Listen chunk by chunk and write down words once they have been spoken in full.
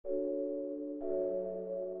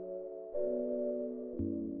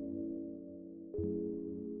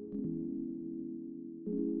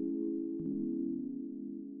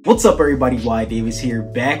What's up everybody, whydavis here,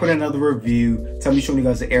 back with another review. Tell me, showing you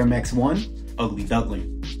guys the Air Max 1 Ugly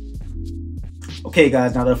Duckling. Okay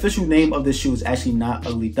guys, now the official name of this shoe is actually not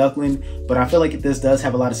Ugly Duckling, but I feel like this does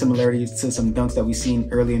have a lot of similarities to some dunks that we've seen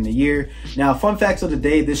earlier in the year. Now, fun facts of the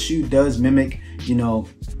day, this shoe does mimic, you know,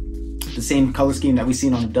 the same color scheme that we've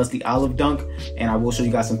seen on the Dusty Olive Dunk, and I will show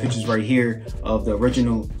you guys some pictures right here of the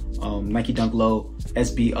original Nike Dunk Low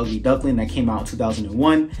SB Ugly Duckling that came out in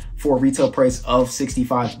 2001 for a retail price of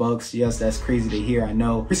 $65. Yes, that's crazy to hear, I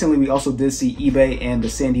know. Recently, we also did see eBay and the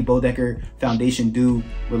Sandy Bodecker Foundation do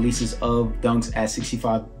releases of dunks at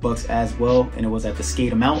 $65 as well, and it was at the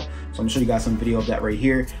skate amount. So I'm gonna show you guys some video of that right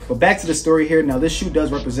here. But back to the story here. Now, this shoe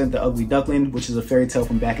does represent the Ugly Duckling, which is a fairy tale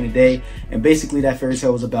from back in the day. And basically that fairy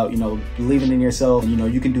tale was about, you know, believing in yourself. And, you know,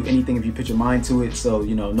 you can do anything if you put your mind to it. So,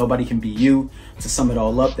 you know, nobody can be you. To sum it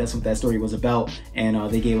all up, that's what that story was about. And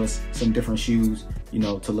they gave us some different shoes, you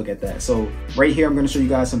know, to look at that. So right here, I'm going to show you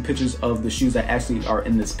guys some pictures of the shoes that actually are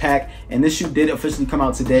in this pack. And this shoe did officially come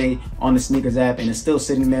out today on the Sneakers app, and it's still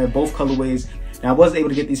sitting there, both colorways. Now, I was able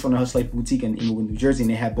to get these from the Hush Life Boutique in Inglewood, New Jersey, and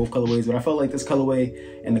they had both colorways, but I felt like this colorway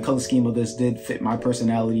and the color scheme of this did fit my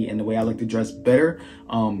personality and the way I like to dress better.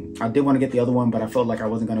 I did want to get the other one, but I felt like I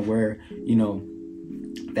wasn't going to wear, you know,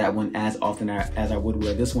 that one as often as I would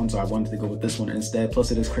wear this one, so I wanted to go with this one instead. Plus,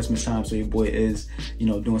 it is Christmas time, so your boy is, you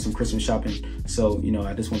know, doing some Christmas shopping. So, you know,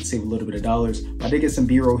 I just want to save a little bit of dollars. But I did get some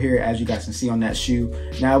B-roll here, as you guys can see on that shoe.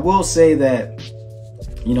 Now, I will say that,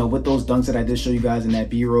 you know, with those dunks that I did show you guys in that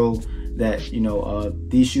B-roll, that, you know,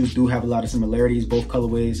 these shoes do have a lot of similarities. Both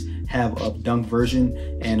colorways have a dunk version,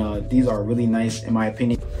 and these are really nice in my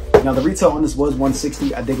opinion. Now, the retail on this was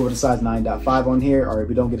 $160. I did go with a size 9.5 on here. All right,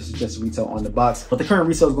 we don't get a suggested retail on the box, but the current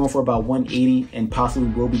retail is going for about $180, and possibly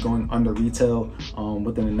will be going under retail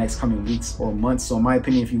within the next coming weeks or months. So in my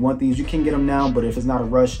opinion, if you want these, you can get them now, but if it's not a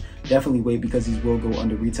rush, definitely wait, because these will go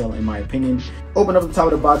under retail in my opinion. Open up the top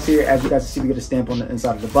of the box here. As you guys can see, we get a stamp on the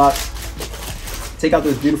inside of the box. Take out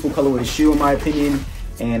this beautiful colorway shoe in my opinion,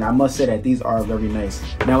 and I must say that these are very nice.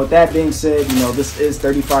 Now, with that being said, you know, this is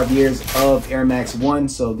 35 years of Air Max 1,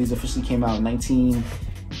 so these officially came out in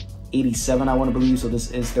 1987, I want to believe, so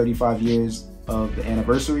this is 35 years of the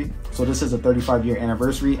anniversary. So this is a 35-year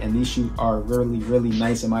anniversary, and these shoes are really, really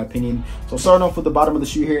nice in my opinion. So starting off with the bottom of the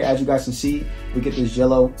shoe here, as you guys can see, we get this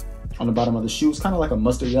yellow on the bottom of the shoe. It's kind of like a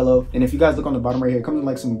mustard yellow, and if you guys look on the bottom right here, it comes in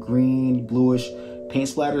like some green, bluish paint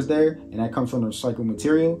splatters there, and that comes from the recycled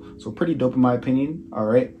material, so pretty dope in my opinion. All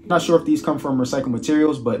right, not sure if these come from recycled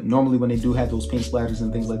materials, but normally when they do have those paint splatters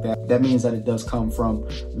and things like that, that means that it does come from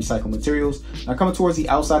recycled materials. Now, coming towards the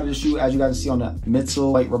outside of the shoe, as you guys see on the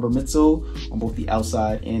midsole, white rubber midsole on both the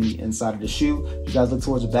outside and the inside of the shoe. If you guys look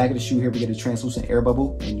towards the back of the shoe here, we get a translucent air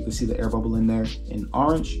bubble, and you can see the air bubble in there in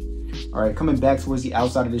orange. All right, coming back towards the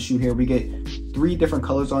outside of the shoe here, we get 3 different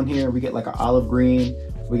colors on here. We get like an olive green,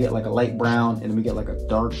 we get like a light brown, and then we get like a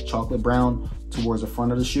dark chocolate brown towards the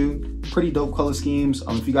front of the shoe. Pretty dope color schemes.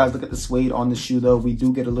 If you guys look at the suede on the shoe though, we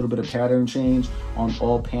do get a little bit of pattern change on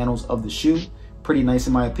all panels of the shoe. Pretty nice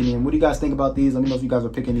in my opinion. What do you guys think about these? Let me know if you guys are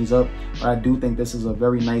picking these up, but I do think this is a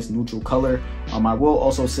very nice neutral color. I will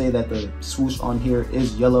also say that the swoosh on here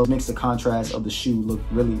is yellow. Makes the contrast of the shoe look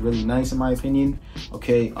really, really nice in my opinion.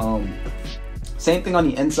 Okay, same thing on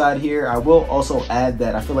the inside here. I will also add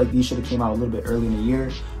that I feel like these should have came out a little bit early in the year,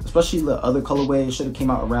 especially the other colorway. Should have came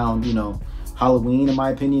out around, you know, Halloween in my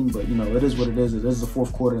opinion, but you know, it is what it is. It is the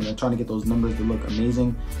 4th quarter, and they're trying to get those numbers to look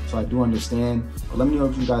amazing, so I do understand. But let me know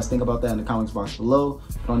what you guys think about that in the comments box below.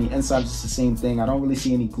 But on the inside, it's just the same thing. I don't really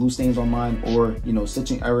see any glue stains on mine or, you know,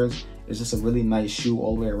 stitching errors. It's just a really nice shoe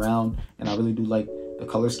all the way around, and I really do like the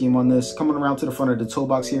color scheme on this. Coming around to the front of the toe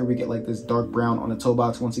box here, we get like this dark brown on the toe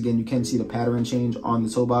box. Once again, you can see the pattern change on the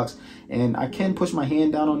toe box, and I can push my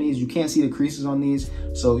hand down on these. You can't see the creases on these,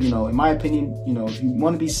 so you know, in my opinion, you know, if you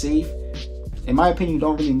want to be safe, in my opinion, you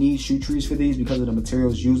don't really need shoe trees for these because of the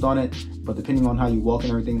materials used on it. But depending on how you walk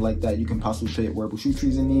and everything like that, you can possibly fit wearable shoe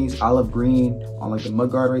trees in these. Olive green on like the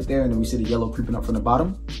mud guard right there, and then we see the yellow creeping up from the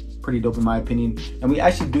bottom. Pretty dope in my opinion. And we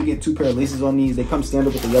actually do get 2 pair of laces on these. They come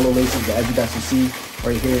standard with the yellow laces, but as you guys can see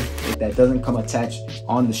right here, that doesn't come attached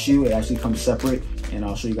on the shoe. It actually comes separate, and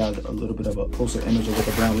I'll show you guys a little bit of a closer image of what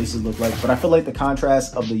the brown laces look like. But I feel like the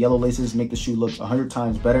contrast of the yellow laces make the shoe look 100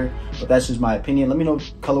 times better, but that's just my opinion. Let me know what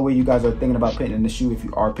colorway you guys are thinking about putting in the shoe if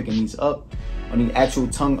you are picking these up. On the actual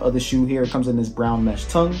tongue of the shoe here, it comes in this brown mesh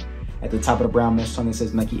tongue. At the top of the brown mesh tongue, it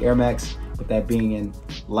says Nike Air Max, with that being in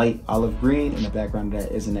light olive green, and the background of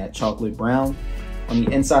that is in that chocolate brown. On the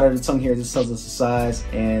inside of the tongue here, this tells us the size,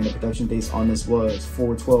 and the production dates on this was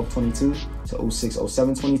 4/12/22 to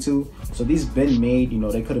 06/07/22. So these been made, you know,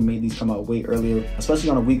 they could have made these come out way earlier, especially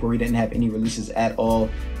on a week where we didn't have any releases at all,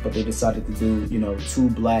 but they decided to do, you know, 2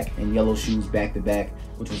 black and yellow shoes back to back,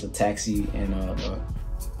 which was a Taxi and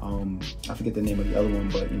I forget the name of the other one,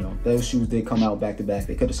 but you know, those shoes did come out back to back.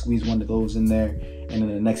 They could have squeezed one of those in there, and then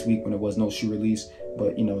the next week when there was no shoe release,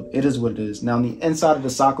 but you know, it is what it is. Now on the inside of the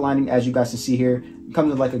sock lining, as you guys can see here, it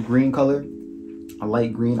comes in like a green color, a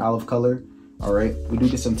light green olive color. All right, we do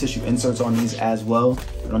get some tissue inserts on these as well,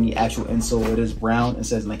 but on the actual insole it is brown. It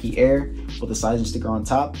says Nike Air with the sizing sticker on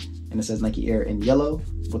top, and it says Nike Air in yellow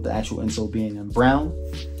with the actual insole being in brown.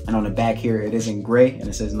 And on the back here it is in gray, and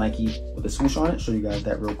it says Nike with a swoosh on it. Show you guys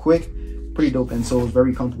that real quick. Pretty dope insoles,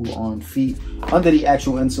 very comfortable on feet. Under the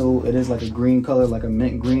actual insole, it is like a green color, like a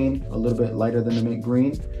mint green, a little bit lighter than the mint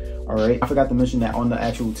green. All right, I forgot to mention that on the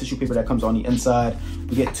actual tissue paper that comes on the inside,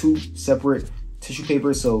 we get 2 separate tissue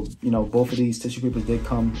papers. So, you know, both of these tissue papers did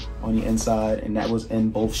come on the inside, and that was in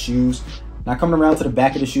both shoes. Now coming around to the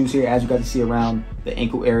back of the shoes here, as you guys can see around the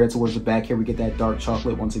ankle area towards the back here, we get that dark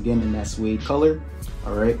chocolate once again in that suede color.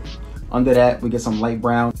 All right. Under that, we get some light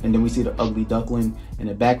brown, and then we see the ugly duckling in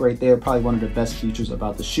the back right there. Probably one of the best features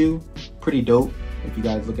about the shoe. Pretty dope. If you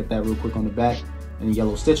guys look at that real quick on the back, and the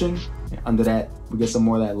yellow stitching. And under that, we get some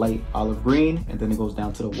more of that light olive green, and then it goes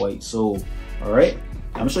down to the white sole. All right.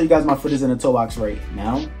 I'm gonna show you guys my footers in the toe box right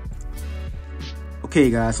now. Okay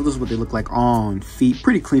guys, so this is what they look like on feet.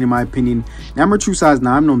 Pretty clean in my opinion. Now I'm a true size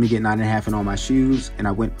 9. I'm normally get 9.5 in all my shoes, and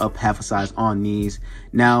I went up half a size on these.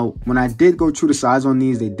 Now, when I did go true to size on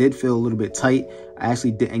these, they did feel a little bit tight. I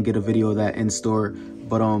actually didn't get a video of that in store,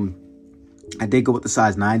 but I did go with the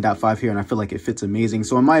size 9.5 here, and I feel like it fits amazing.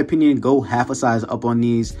 So in my opinion, go half a size up on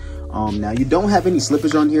these. Now you don't have any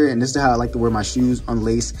slippage on here, and this is how I like to wear my shoes,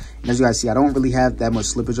 unlaced. And as you guys see, I don't really have that much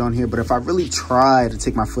slippage on here, but if I really try to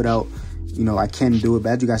take my foot out, you know, I can do it,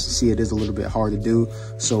 but as you guys can see, it is a little bit hard to do.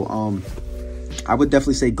 So I would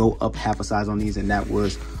definitely say go up half a size on these, and that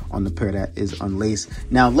was on the pair that is unlaced.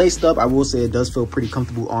 Now laced up, I will say it does feel pretty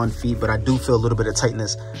comfortable on feet, but I do feel a little bit of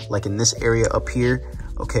tightness like in this area up here.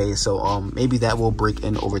 Okay, so maybe that will break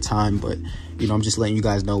in over time, but you know, I'm just letting you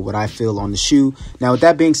guys know what I feel on the shoe. Now with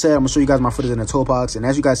that being said, I'm gonna show you guys my footers in the toe box, and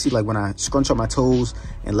as you guys see, like when I scrunch up my toes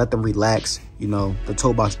and let them relax, you know, the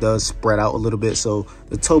toe box does spread out a little bit. So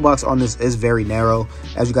the toe box on this is very narrow.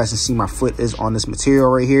 As you guys can see, my foot is on this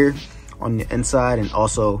material right here on the inside and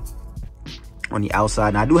also on the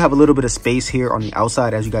outside. Now I do have a little bit of space here on the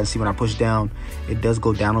outside. As you guys see, when I push down, it does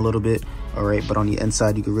go down a little bit. All right, but on the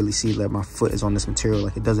inside, you can really see that my foot is on this material,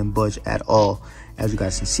 like it doesn't budge at all, as you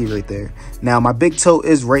guys can see right there. Now my big toe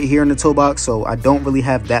is right here in the toe box, so I don't really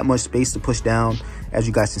have that much space to push down, as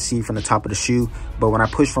you guys can see from the top of the shoe. But when I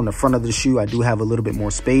push from the front of the shoe, I do have a little bit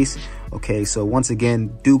more space. Okay, so once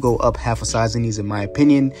again, do go up half a size in these, in my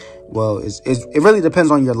opinion. Well, it really depends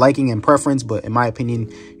on your liking and preference, but in my opinion,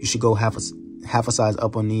 you should go half a size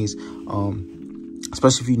up on these,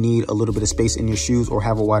 especially if you need a little bit of space in your shoes or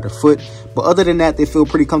have a wider foot. But other than that, they feel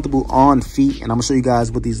pretty comfortable on feet, and I'm gonna show you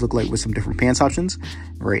guys what these look like with some different pants options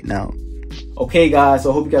right now. Okay guys,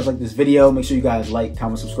 so I hope you guys like this video. Make sure you guys like,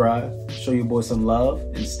 comment, subscribe, show your boy some love,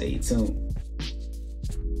 and stay tuned.